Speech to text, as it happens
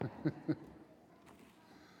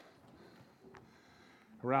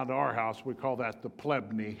Around our house, we call that the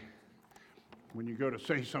plebney. When you go to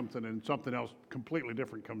say something and something else completely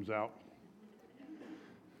different comes out.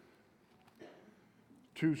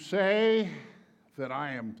 To say that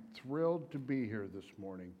I am thrilled to be here this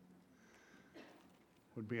morning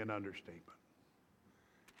would be an understatement.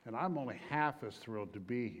 And I'm only half as thrilled to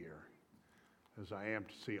be here as I am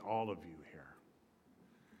to see all of you here.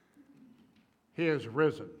 He is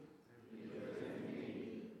risen.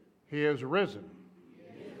 He is risen.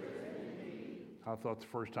 I thought the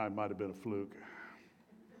first time might have been a fluke.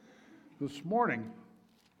 This morning,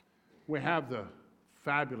 we have the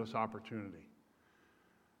fabulous opportunity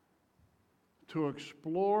to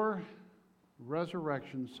explore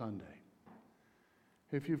Resurrection Sunday.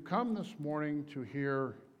 If you've come this morning to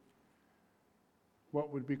hear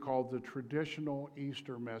what would be called the traditional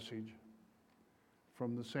Easter message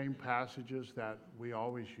from the same passages that we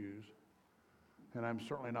always use, and I'm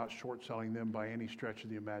certainly not short-selling them by any stretch of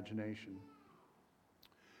the imagination,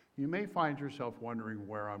 you may find yourself wondering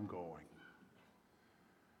where I'm going.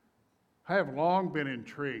 I have long been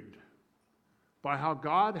intrigued by how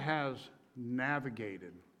God has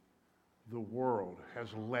navigated the world,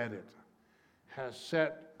 has led it, has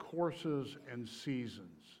set courses and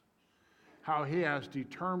seasons, how he has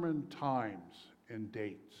determined times and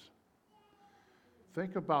dates.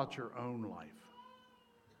 Think about your own life.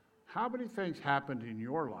 How many things happened in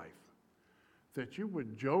your life that you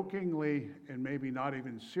would jokingly and maybe not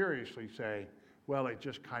even seriously say, well, it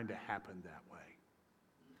just kind of happened that way?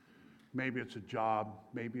 Maybe it's a job,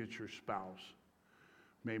 maybe it's your spouse,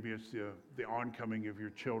 maybe it's the oncoming of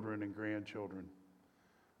your children and grandchildren.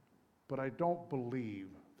 But I don't believe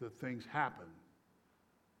that things happen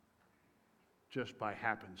just by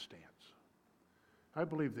happenstance. I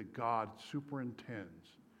believe that God superintends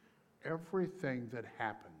everything that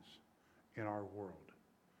happens in our world,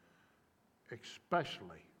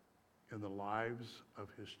 especially in the lives of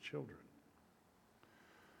his children.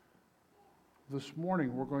 This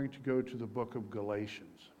morning, we're going to go to the book of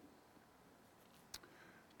Galatians,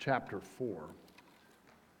 chapter 4.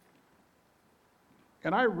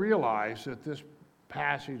 And I realize that this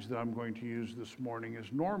passage that I'm going to use this morning is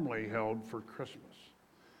normally held for Christmas.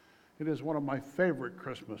 It is one of my favorite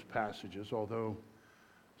Christmas passages, although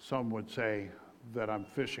some would say that I'm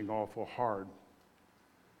fishing awful hard.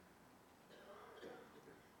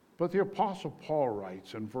 But the Apostle Paul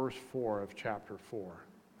writes in verse 4 of chapter 4,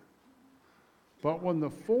 "But when the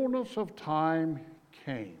fullness of time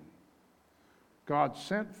came, God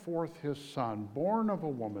sent forth his Son, born of a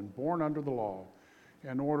woman, born under the law,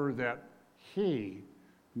 in order that he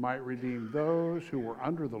might redeem those who were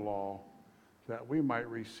under the law, that we might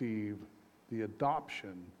receive the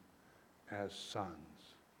adoption as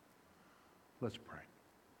sons." Let's pray.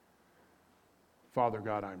 Father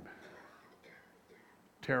God, I'm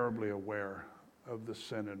terribly aware of the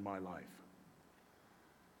sin in my life.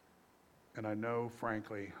 And I know,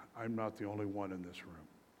 frankly, I'm not the only one in this room.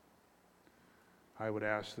 I would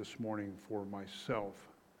ask this morning for myself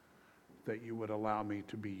that you would allow me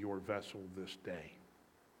to be your vessel this day.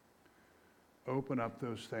 Open up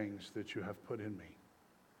those things that you have put in me.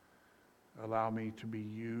 Allow me to be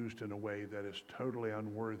used in a way that is totally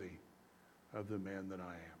unworthy of the man that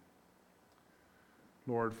I am.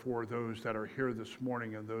 Lord, for those that are here this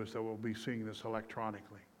morning and those that will be seeing this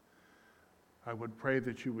electronically, I would pray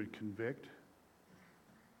that you would convict,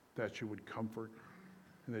 that you would comfort,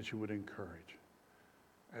 and that you would encourage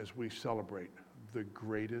as we celebrate the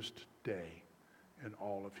greatest day in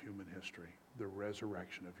all of human history, the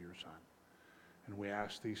resurrection of your Son. And we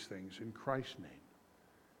ask these things in Christ's name.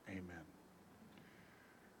 Amen.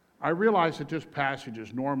 I realize that this passage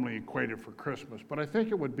is normally equated for Christmas, but I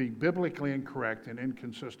think it would be biblically incorrect and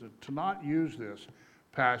inconsistent to not use this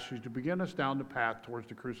passage to begin us down the path towards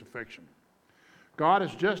the crucifixion. God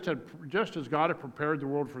has just as God had prepared the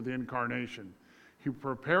world for the incarnation, he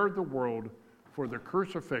prepared the world for the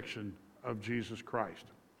crucifixion of Jesus Christ.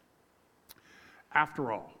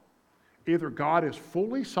 After all, either God is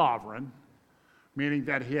fully sovereign, meaning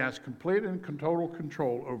that he has complete and total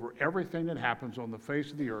control over everything that happens on the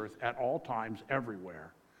face of the earth at all times,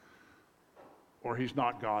 everywhere, or he's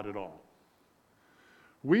not God at all.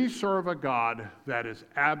 We serve a God that is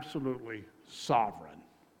absolutely sovereign.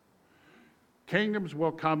 Kingdoms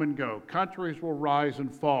will come and go. Countries will rise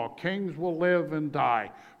and fall. Kings will live and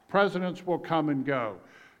die. Presidents will come and go.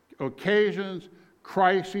 Occasions,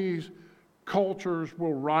 crises, cultures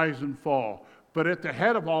will rise and fall. But at the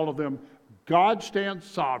head of all of them, God stands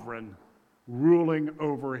sovereign, ruling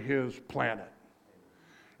over his planet.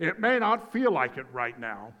 It may not feel like it right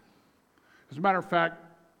now. As a matter of fact,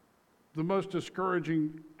 the most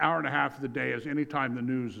discouraging hour and a half of the day is any time the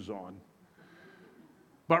news is on.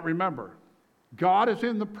 But remember, God is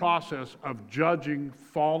in the process of judging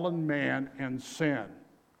fallen man and sin.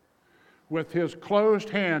 With his closed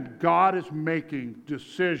hand, God is making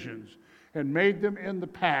decisions and made them in the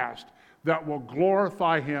past that will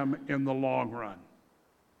glorify him in the long run.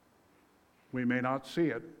 We may not see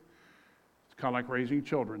it. It's kind of like raising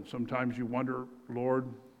children. Sometimes you wonder, Lord,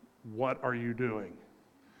 what are you doing?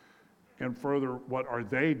 And further, what are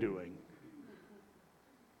they doing?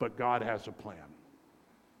 But God has a plan.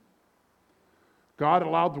 God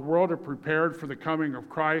allowed the world to prepare for the coming of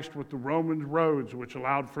Christ with the Roman roads, which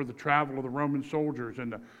allowed for the travel of the Roman soldiers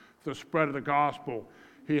and the spread of the gospel.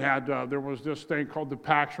 He had, there was this thing called the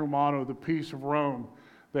Pax Romana, the peace of Rome.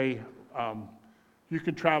 You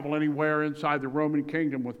could travel anywhere inside the Roman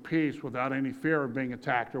kingdom with peace without any fear of being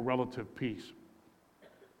attacked or relative peace.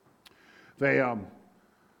 They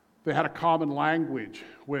had a common language,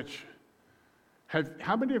 which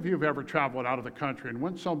how many of you have ever traveled out of the country and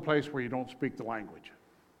went someplace where you don't speak the language?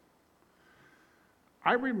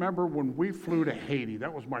 I remember when we flew to Haiti,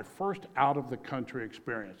 that was my first out-of-the-country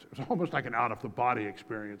experience. It was almost like an out-of-the-body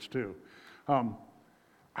experience, too.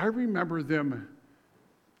 I remember them,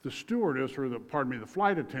 the stewardess, or the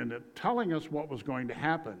flight attendant, telling us what was going to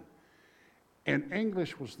happen. And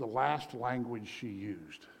English was the last language she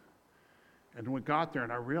used. And we got there,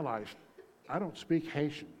 and I realized, I don't speak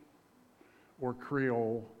Haitian or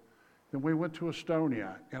Creole. Then we went to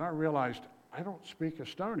Estonia, and I realized, I don't speak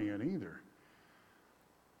Estonian either.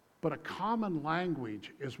 But a common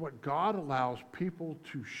language is what God allows people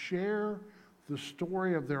to share the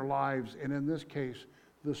story of their lives, and in this case,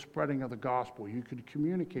 the spreading of the gospel. You could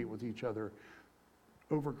communicate with each other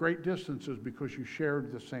over great distances because you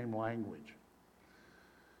shared the same language.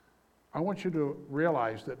 I want you to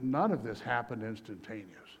realize that none of this happened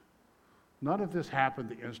instantaneous. None of this happened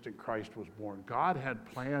the instant Christ was born. God had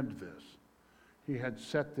planned this. He had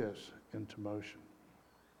set this into motion.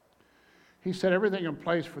 He set everything in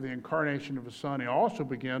place for the incarnation of his Son. He also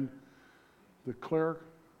began the clear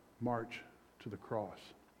march to the cross.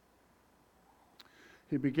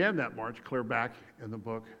 He began that march clear back in the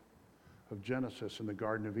book of Genesis in the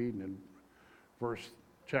Garden of Eden in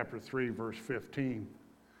chapter 3, verse 15.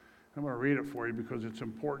 I'm going to read it for you because it's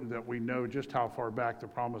important that we know just how far back the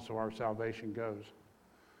promise of our salvation goes.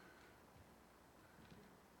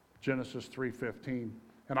 Genesis 3:15.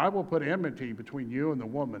 And I will put enmity between you and the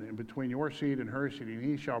woman, and between your seed and her seed, and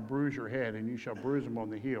he shall bruise your head, and you shall bruise him on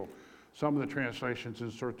the heel. Some of the translations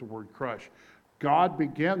insert the word crush. God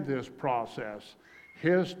began this process,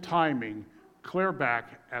 his timing, clear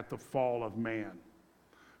back at the fall of man.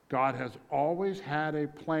 God has always had a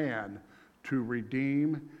plan to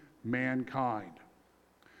redeem mankind.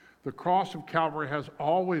 The cross of Calvary has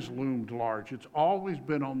always loomed large. It's always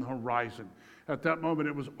been on the horizon. At that moment,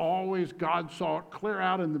 it was always, God saw it clear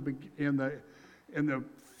out in the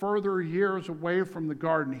further years away from the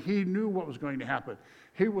garden. He knew what was going to happen.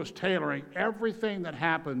 He was tailoring everything that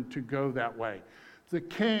happened to go that way. The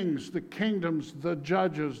kings, the kingdoms, the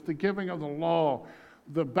judges, the giving of the law,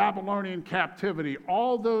 the Babylonian captivity,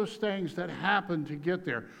 all those things that happened to get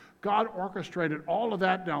there. God orchestrated all of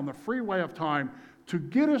that down the freeway of time to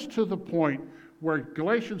get us to the point where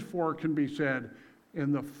Galatians 4 can be said,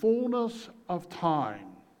 in the fullness of time,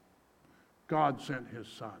 God sent his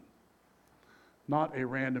Son. Not a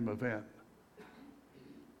random event.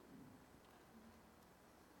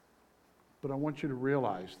 But I want you to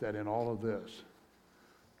realize that in all of this,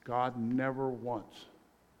 God never once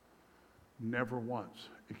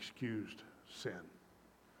excused sin.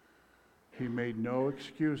 He made no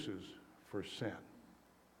excuses for sin.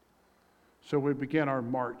 So we begin our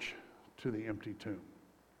march to the empty tomb.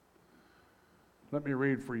 Let me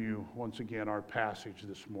read for you once again our passage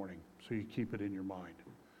this morning so you keep it in your mind.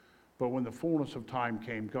 But when the fullness of time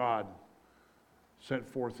came, God sent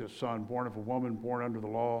forth his Son, born of a woman, born under the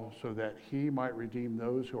law, so that he might redeem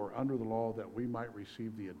those who are under the law, that we might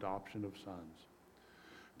receive the adoption of sons.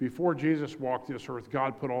 Before Jesus walked this earth,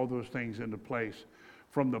 God put all those things into place.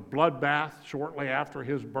 From the bloodbath shortly after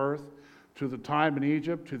his birth, to the time in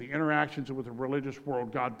Egypt, to the interactions with the religious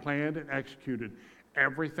world, God planned and executed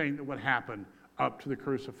everything that would happen up to the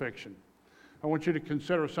crucifixion. I want you to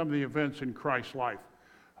consider some of the events in Christ's life.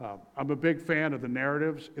 I'm a big fan of the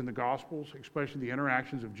narratives in the Gospels, especially the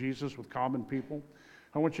interactions of Jesus with common people.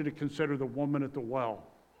 I want you to consider the woman at the well.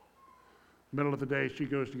 Middle of the day, she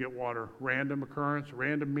goes to get water. Random occurrence,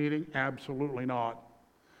 random meeting? Absolutely not.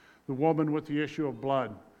 The woman with the issue of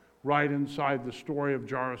blood, right inside the story of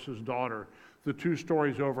Jairus' daughter. The two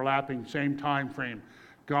stories overlapping, same time frame.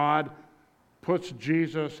 God puts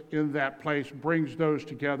Jesus in that place, brings those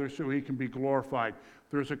together so he can be glorified.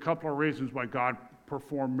 There's a couple of reasons why God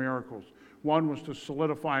performed miracles. One was to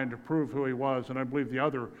solidify and to prove who he was, and I believe the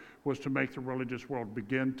other was to make the religious world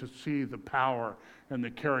begin to see the power and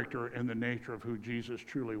the character and the nature of who Jesus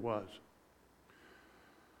truly was.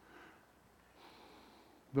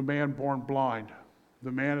 The man born blind,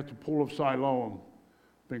 the man at the pool of Siloam,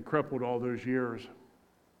 been crippled all those years,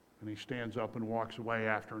 and he stands up and walks away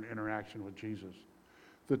after an interaction with Jesus.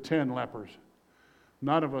 The 10 lepers.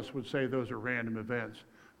 None of us would say those are random events.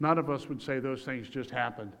 None of us would say those things just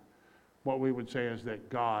happened. What we would say is that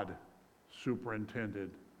God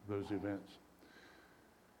superintended those events.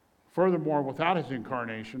 Furthermore, without his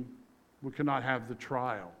incarnation, we cannot have the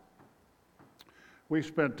trial. We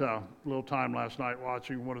spent a little time last night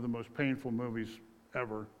watching one of the most painful movies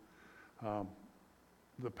ever,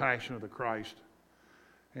 The Passion of the Christ.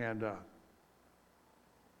 And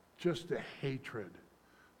just the hatred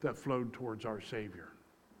that flowed towards our Savior.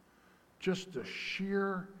 Just the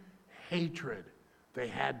sheer hatred they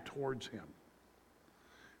had towards him.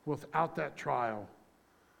 Without that trial,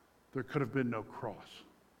 there could have been no cross.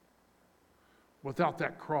 Without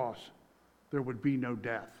that cross, there would be no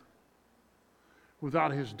death.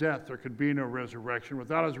 Without his death, there could be no resurrection.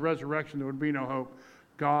 Without his resurrection, there would be no hope.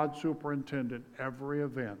 God superintended every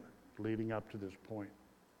event leading up to this point.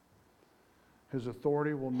 His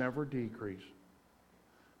authority will never decrease.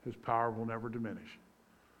 His power will never diminish.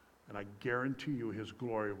 And I guarantee you his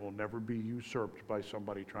glory will never be usurped by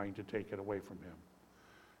somebody trying to take it away from him.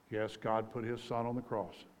 Yes, God put his son on the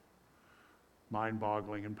cross.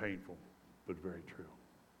 Mind-boggling and painful, but very true.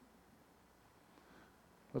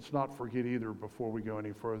 Let's not forget either, before we go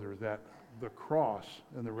any further, that the cross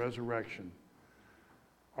and the resurrection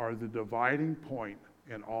are the dividing point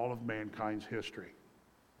in all of mankind's history.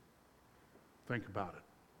 Think about it.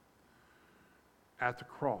 At the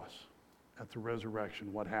cross, at the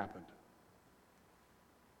resurrection, what happened?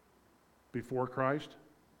 Before Christ,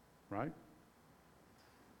 right?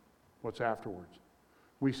 What's afterwards?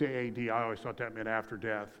 We say AD. I always thought that meant after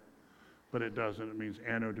death, but it doesn't. It means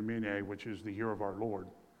Anno Domini, which is the year of our Lord.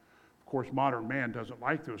 Of course, modern man doesn't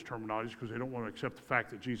like those terminologies because they don't want to accept the fact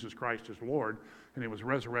that Jesus Christ is Lord and he was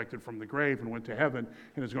resurrected from the grave and went to heaven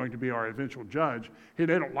and is going to be our eventual judge. They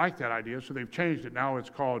don't like that idea, so they've changed it. Now it's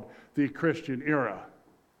called the Christian era,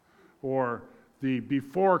 or the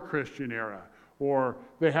before Christian era, or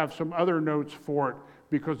they have some other notes for it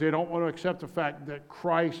because they don't want to accept the fact that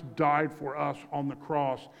Christ died for us on the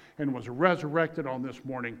cross and was resurrected on this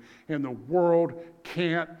morning, and the world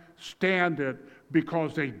can't stand it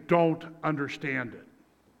because they don't understand it.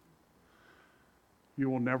 You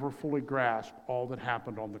will never fully grasp all that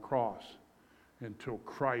happened on the cross until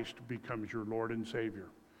Christ becomes your Lord and Savior.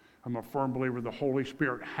 I'm a firm believer the Holy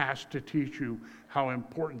Spirit has to teach you how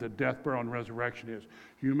important the death, burial, and resurrection is.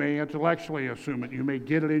 You may intellectually assume it, you may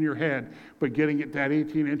get it in your head, but getting it that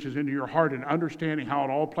 18 inches into your heart and understanding how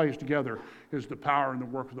it all plays together is the power and the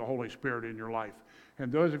work of the Holy Spirit in your life.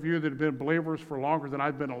 And those of you that have been believers for longer than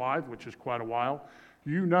I've been alive, which is quite a while,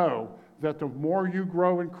 you know that the more you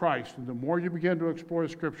grow in Christ and the more you begin to explore the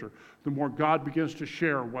Scripture, the more God begins to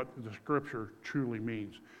share what the Scripture truly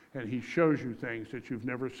means. And he shows you things that you've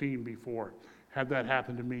never seen before. Had that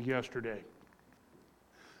happen to me yesterday.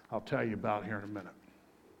 I'll tell you about here in a minute.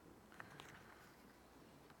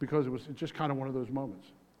 Because it was just kind of one of those moments.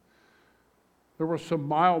 There were some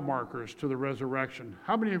mile markers to the resurrection.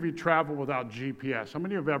 How many of you travel without GPS? How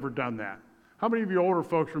many have ever done that? How many of you older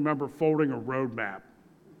folks remember folding a road map?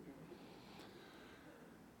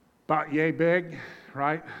 About yay big,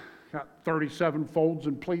 right? Got 37 folds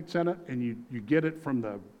and pleats in it, and you get it from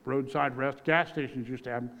the roadside rest. Gas stations used to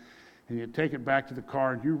have them, and you take it back to the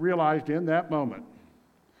car, and you realized in that moment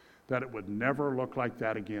that it would never look like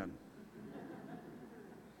that again.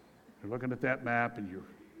 You're looking at that map, and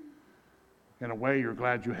in a way, you're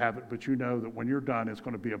glad you have it, but you know that when you're done, it's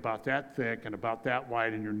going to be about that thick and about that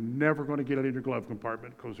wide, and you're never going to get it in your glove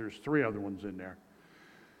compartment because there's 3 other ones in there.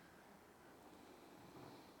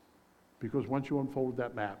 Because once you unfolded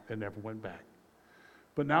that map, it never went back.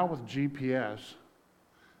 But now with GPS,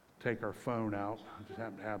 take our phone out. I just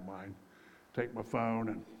happen to have mine. Take my phone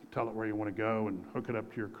and tell it where you want to go and hook it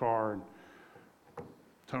up to your car. And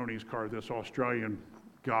Tony's car, this Australian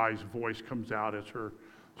guy's voice comes out as her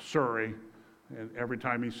Surrey. And every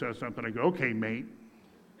time he says something, I go, okay, mate.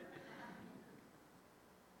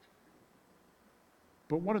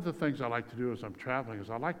 But one of the things I like to do as I'm traveling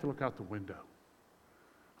is I like to look out the window.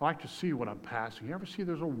 I like to see what I'm passing. You ever see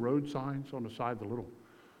those little road signs on the side, the little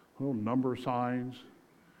number signs?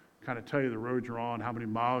 Kind of tell you the road you're on, how many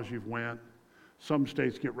miles you've went. Some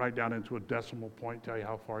states get right down into a decimal point, tell you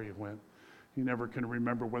how far you went. You never can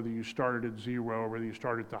remember whether you started at 0 or whether you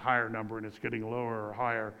started at the higher number and it's getting lower or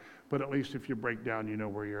higher, but at least if you break down, you know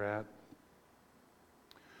where you're at.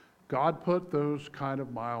 God put those kind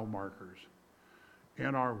of mile markers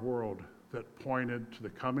in our world that pointed to the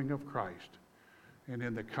coming of Christ, and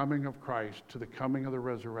in the coming of Christ to the coming of the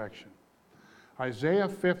resurrection. Isaiah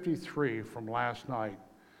 53 from last night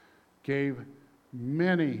gave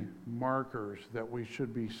many markers that we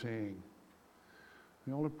should be seeing.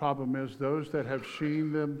 The only problem is those that have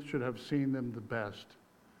seen them should have seen them the best,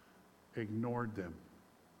 ignored them.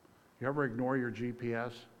 You ever ignore your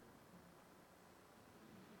GPS?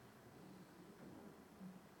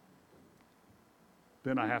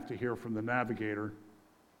 Then I have to hear from the navigator,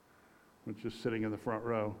 which is sitting in the front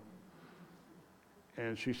row.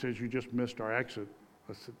 And she says, you just missed our exit.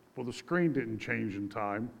 I said, well, the screen didn't change in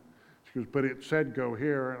time. She goes, but it said go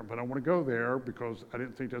here, but I want to go there because I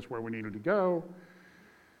didn't think that's where we needed to go.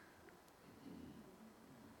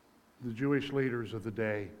 The Jewish leaders of the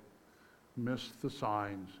day missed the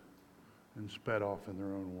signs and sped off in their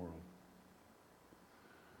own world.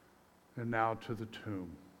 And now to the tomb.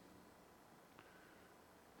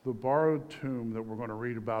 The borrowed tomb that we're going to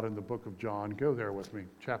read about in the book of John. Go there with me,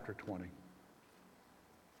 chapter 20.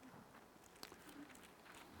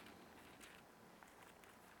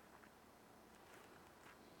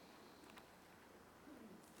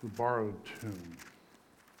 The borrowed tomb.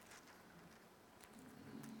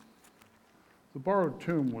 The borrowed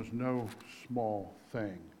tomb was no small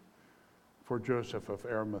thing for Joseph of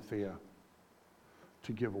Arimathea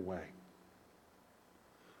to give away.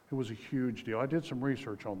 It was a huge deal. I did some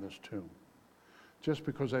research on this tomb, just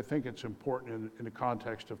because I think it's important in the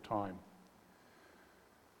context of time.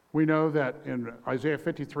 We know that in Isaiah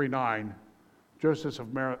 53:9, Joseph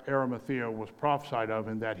of Arimathea was prophesied of,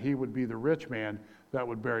 and that he would be the rich man that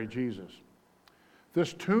would bury Jesus.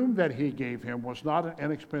 This tomb that he gave him was not an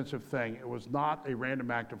inexpensive thing. It was not a random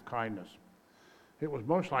act of kindness. It was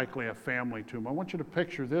most likely a family tomb. I want you to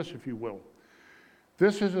picture this, if you will.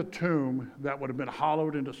 This is a tomb that would have been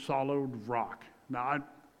hollowed into solid rock. Now,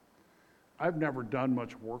 I've never done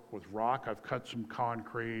much work with rock. I've cut some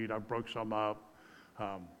concrete. I broke some up.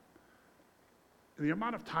 The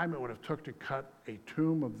amount of time it would have took to cut a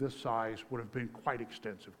tomb of this size would have been quite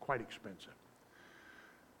extensive, quite expensive.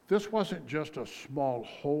 This wasn't just a small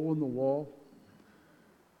hole in the wall.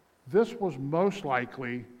 This was most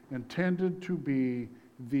likely intended to be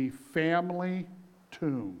the family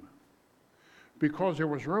tomb, because there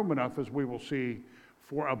was room enough, as we will see,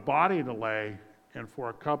 for a body to lay and for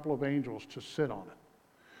a couple of angels to sit on it.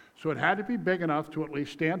 So it had to be big enough to at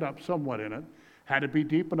least stand up somewhat in it, had to be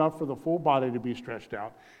deep enough for the full body to be stretched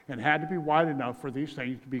out, and had to be wide enough for these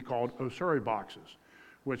things to be called ossuary boxes,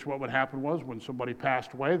 which what would happen was when somebody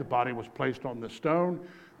passed away, the body was placed on the stone,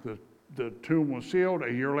 the tomb was sealed.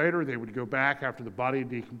 A year later, they would go back after the body had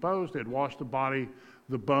decomposed. They'd wash the body,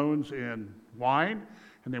 the bones in wine,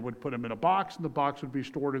 and they would put them in a box, and the box would be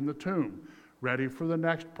stored in the tomb, ready for the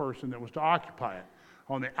next person that was to occupy it.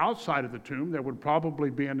 On the outside of the tomb, there would probably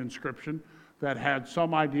be an inscription that had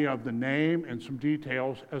some idea of the name and some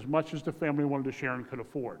details, as much as the family wanted to share and could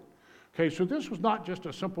afford. Okay, so this was not just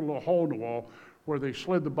a simple little hole in the wall where they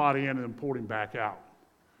slid the body in and then pulled him back out.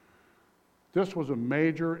 This was a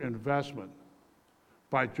major investment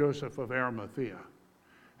by Joseph of Arimathea.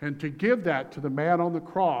 And to give that to the man on the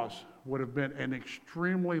cross would have been an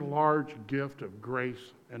extremely large gift of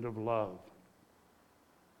grace and of love.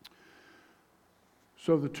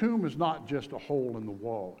 So the tomb is not just a hole in the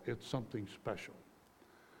wall, it's something special.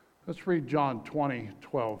 Let's read John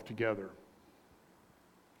 20:12 together.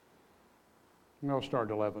 And I'll start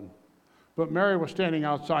at 11. But Mary was standing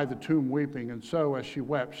outside the tomb weeping, and so as she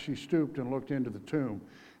wept, she stooped and looked into the tomb,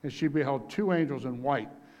 and she beheld two angels in white,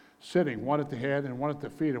 sitting, one at the head and one at the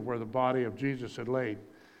feet of where the body of Jesus had laid.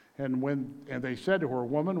 And they said to her,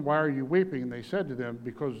 Woman, why are you weeping? And they said to them,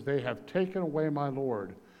 Because they have taken away my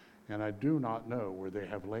Lord, and I do not know where they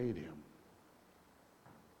have laid him.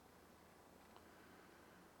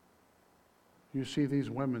 You see, these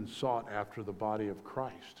women sought after the body of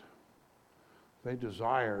Christ. They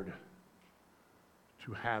desired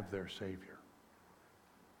to have their Savior.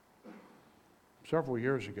 Several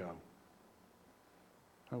years ago,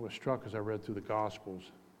 I was struck as I read through the Gospels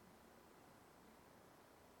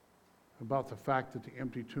about the fact that the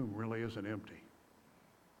empty tomb really isn't empty.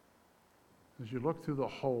 As you look through the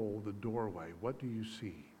hole, the doorway, what do you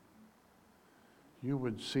see? You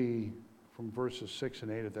would see, from verses 6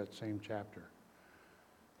 and 8 of that same chapter,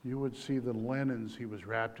 you would see the linens he was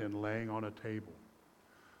wrapped in laying on a table.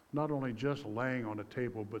 not only just laying on a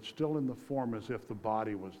table, but still in the form as if the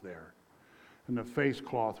body was there. And the face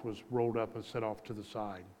cloth was rolled up and set off to the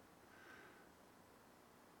side.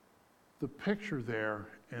 The picture there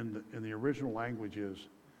in the original language is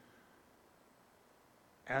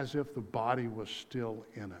as if the body was still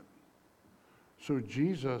in it. So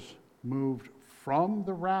Jesus moved from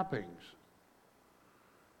the wrappings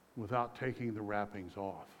without taking the wrappings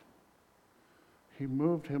off. He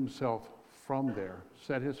moved himself from there,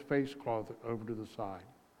 set his face cloth over to the side,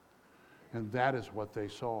 and that is what they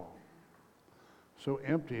saw. So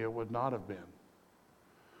empty it would not have been.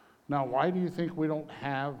 Now, why do you think we don't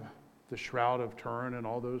have the Shroud of Turin and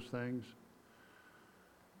all those things?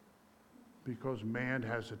 Because man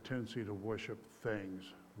has a tendency to worship things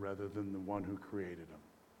rather than the one who created them.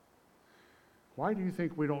 Why do you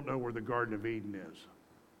think we don't know where the Garden of Eden is?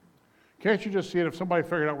 Can't you just see it? If somebody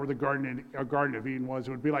figured out where the Garden of Eden was,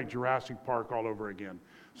 it would be like Jurassic Park all over again.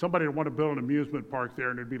 Somebody would want to build an amusement park there,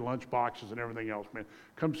 and there'd be lunch boxes and everything else. Man,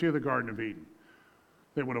 come see the Garden of Eden.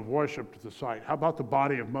 They would have worshipped the site. How about the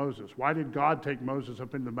body of Moses? Why did God take Moses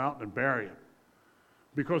up into the mountain and bury him?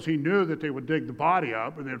 Because he knew that they would dig the body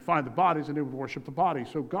up, and they'd find the bodies, and they would worship the body.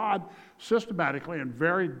 So God systematically and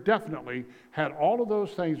very definitely had all of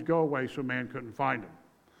those things go away so man couldn't find them.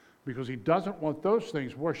 Because he doesn't want those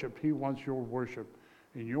things worshipped. He wants your worship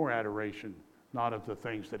and your adoration, not of the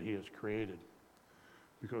things that he has created.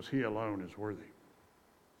 Because he alone is worthy.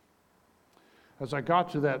 As I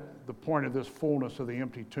got to the point of this fullness of the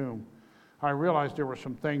empty tomb, I realized there were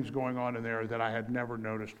some things going on in there that I had never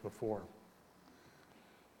noticed before.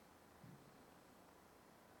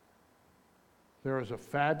 There is a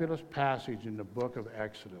fabulous passage in the book of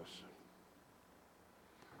Exodus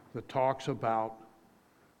that talks about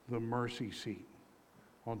the mercy seat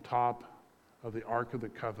on top of the Ark of the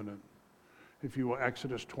Covenant. If you will,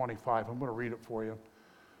 Exodus 25. I'm going to read it for you.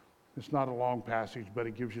 It's not a long passage, but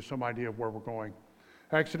it gives you some idea of where we're going.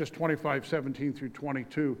 Exodus 25, 17 through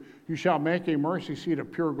 22. You shall make a mercy seat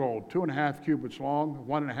of pure gold, 2.5 cubits long,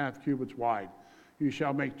 1.5 cubits wide. You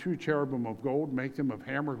shall make 2 cherubim of gold, make them of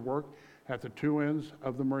hammered work at the 2 ends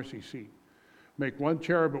of the mercy seat. Make 1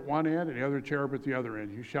 cherub at one end and the other cherub at the other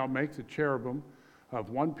end. You shall make the cherubim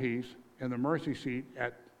of one piece and the mercy seat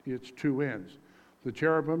at its 2 ends. The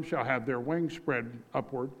cherubim shall have their wings spread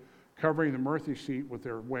upward, covering the mercy seat with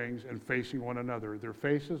their wings and facing one another. Their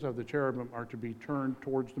faces of the cherubim are to be turned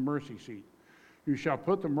towards the mercy seat. You shall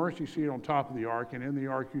put the mercy seat on top of the ark, and in the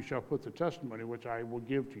ark you shall put the testimony which I will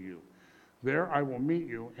give to you. There I will meet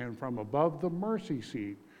you, and from above the mercy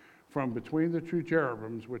seat, from between the 2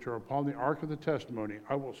 cherubims which are upon the ark of the testimony,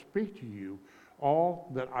 I will speak to you all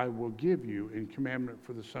that I will give you in commandment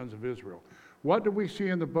for the sons of Israel. What do we see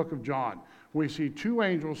in the book of John? We see 2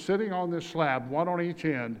 angels sitting on this slab, one on each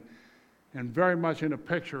end, and very much in a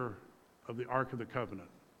picture of the Ark of the Covenant.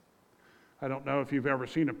 I don't know if you've ever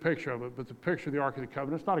seen a picture of it, but the picture of the Ark of the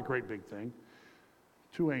Covenant, it's not a great big thing.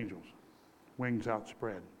 2 angels, wings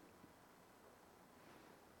outspread.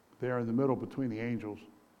 There in the middle between the angels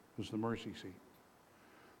was the mercy seat.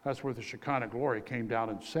 That's where the Shekinah glory came down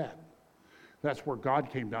and sat. That's where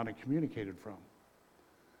God came down and communicated from.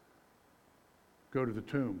 Go to the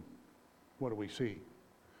tomb. What do we see?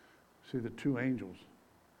 See the 2 angels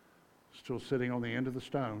still sitting on the end of the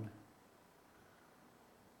stone.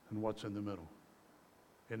 And what's in the middle?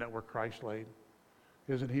 Isn't that where Christ laid?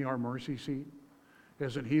 Isn't he our mercy seat?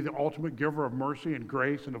 Isn't he the ultimate giver of mercy and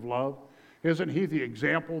grace and of love? Isn't he the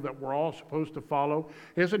example that we're all supposed to follow?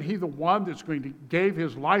 Isn't he the one that's gave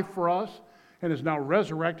his life for us and is now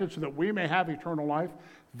resurrected so that we may have eternal life?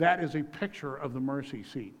 That is a picture of the mercy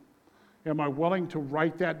seat. Am I willing to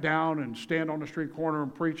write that down and stand on the street corner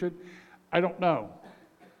and preach it? I don't know.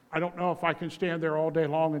 I don't know if I can stand there all day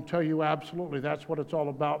long and tell you absolutely that's what it's all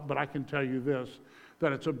about, but I can tell you this,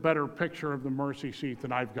 that it's a better picture of the mercy seat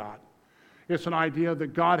than I've got. It's an idea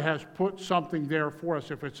that God has put something there for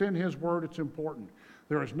us. If it's in his word, it's important.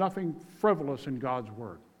 There is nothing frivolous in God's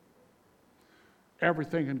word.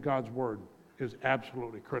 Everything in God's word is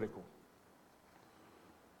absolutely critical.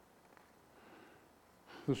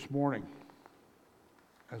 This morning,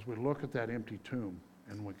 as we look at that empty tomb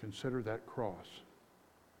and we consider that cross,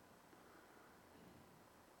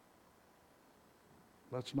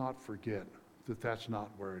 let's not forget that that's not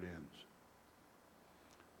where it ends.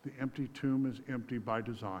 The empty tomb is empty by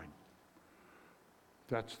design.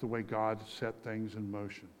 That's the way God set things in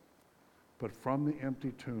motion. But from the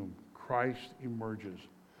empty tomb, Christ emerges,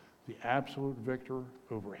 the absolute victor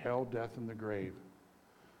over hell, death, and the grave.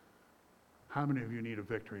 How many of you need a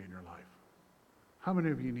victory in your life? How many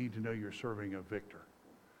of you need to know you're serving a victor?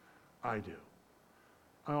 I do.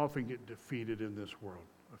 I often get defeated in this world.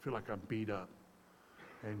 I feel like I'm beat up.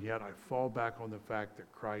 And yet I fall back on the fact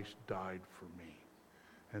that Christ died for me.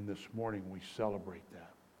 And this morning we celebrate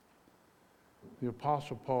that. The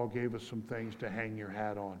Apostle Paul gave us some things to hang your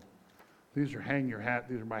hat on. These are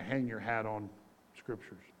my hang your hat on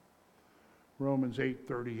scriptures. Romans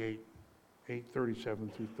 8:38, 8:37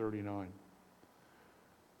 through 39.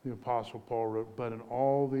 The Apostle Paul wrote, "But in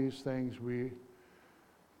all these things we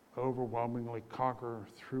overwhelmingly conquer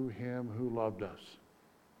through him who loved us.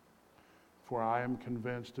 For I am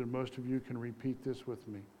convinced," and most of you can repeat this with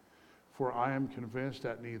me, "for I am convinced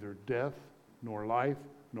that neither death, nor life,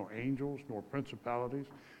 nor angels, nor principalities,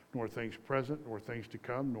 nor things present, nor things to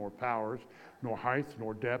come, nor powers, nor height,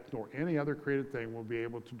 nor depth, nor any other created thing will be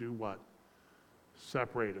able to do" what?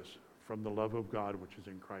 Separate us from the love of God which is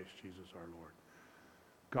in Christ Jesus our Lord.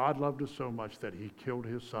 God loved us so much that he killed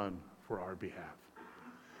his son for our behalf.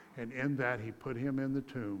 And in that he put him in the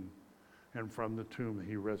tomb, and from the tomb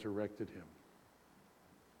he resurrected him.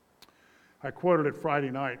 I quoted it Friday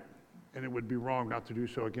night, and it would be wrong not to do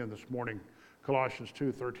so again this morning. Colossians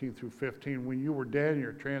 2:13 through 15. "When you were dead in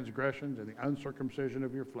your transgressions and the uncircumcision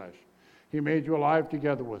of your flesh, he made you alive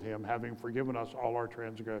together with him, having forgiven us all our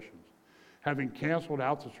transgressions. Having canceled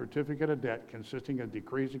out the certificate of debt consisting of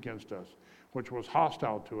decrees against us, which was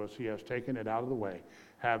hostile to us, he has taken it out of the way,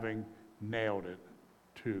 having nailed it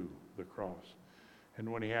to the cross.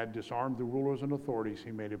 And when he had disarmed the rulers and authorities,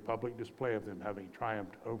 he made a public display of them, having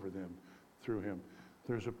triumphed over them through him."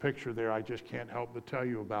 There's a picture there I just can't help but tell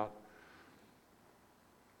you about.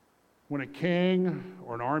 When a king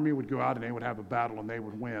or an army would go out and they would have a battle and they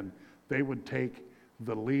would win, they would take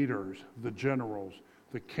the leaders, the generals,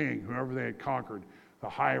 the king, whoever they had conquered, the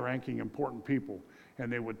high-ranking important people,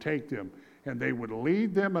 and they would take them and they would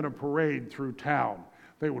lead them in a parade through town.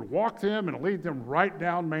 They would walk them and lead them right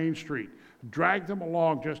down Main Street, drag them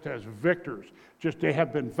along just as victors. Just they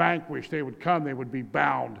have been vanquished. They would come, they would be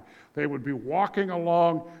bound. They would be walking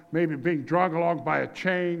along, maybe being dragged along by a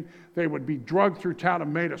chain. They would be dragged through town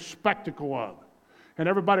and made a spectacle of. And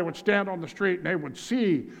everybody would stand on the street and they would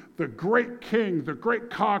see the great king, the great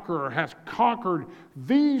conqueror has conquered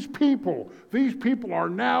these people. These people are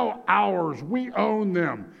now ours. We own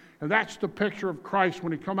them. And that's the picture of Christ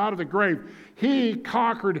when he come out of the grave. He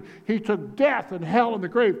conquered, he took death and hell in the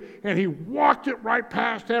grave, and he walked it right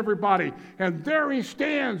past everybody. And there he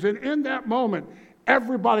stands, and in that moment,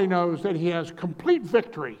 everybody knows that he has complete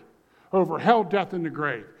victory over hell, death, and the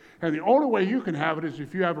grave. And the only way you can have it is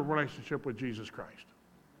if you have a relationship with Jesus Christ.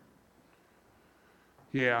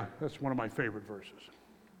 Yeah, that's one of my favorite verses.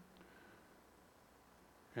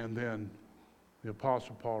 And then the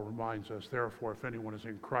Apostle Paul reminds us, "Therefore, if anyone is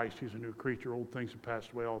in Christ, he's a new creature. Old things have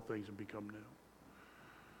passed away, all things have become new."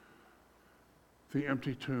 The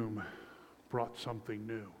empty tomb brought something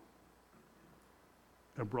new.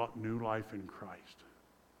 It brought new life in Christ.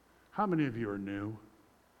 How many of you are new?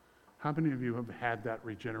 How many of you have had that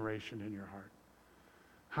regeneration in your heart?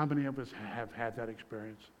 How many of us have had that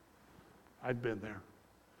experience? I've been there.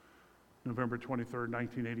 November 23rd,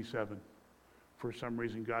 1987. For some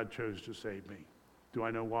reason, God chose to save me. Do I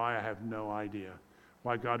know why? I have no idea.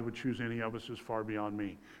 Why God would choose any of us is far beyond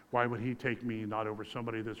me. Why would he take me not over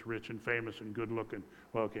somebody that's rich and famous and good looking?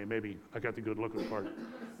 Well, okay, maybe I got the good looking part.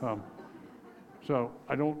 So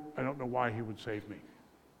I don't know why he would save me.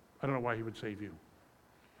 I don't know why he would save you.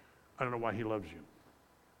 I don't know why he loves you.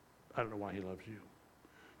 I don't know why he loves you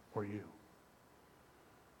or you.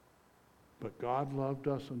 But God loved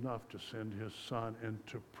us enough to send his son, and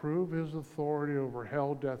to prove his authority over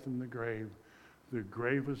hell, death, and the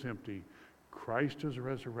grave is empty. Christ is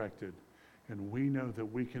resurrected, and we know that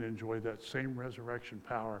we can enjoy that same resurrection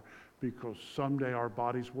power, because someday our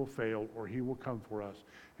bodies will fail or he will come for us,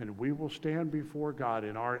 and we will stand before God,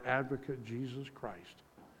 and our advocate, Jesus Christ,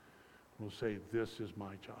 will say, "This is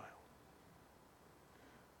my child."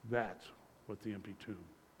 That's what the empty tomb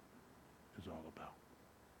is all about.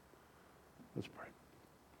 Let's pray.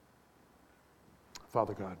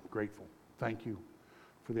 Father God, grateful. Thank you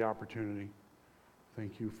for the opportunity.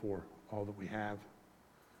 Thank you for all that we have.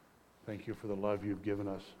 Thank you for the love you've given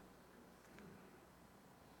us.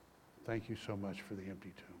 Thank you so much for the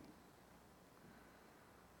empty tomb.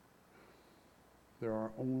 There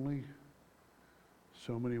are only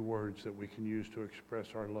so many words that we can use to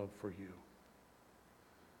express our love for you.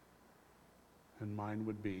 And mine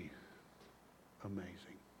would be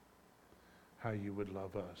amazing. How you would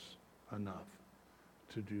love us enough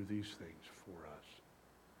to do these things for us.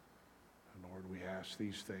 And Lord, we ask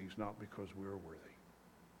these things not because we're worthy,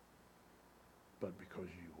 but because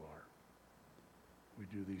you are. We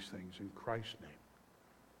do these things in Christ's name.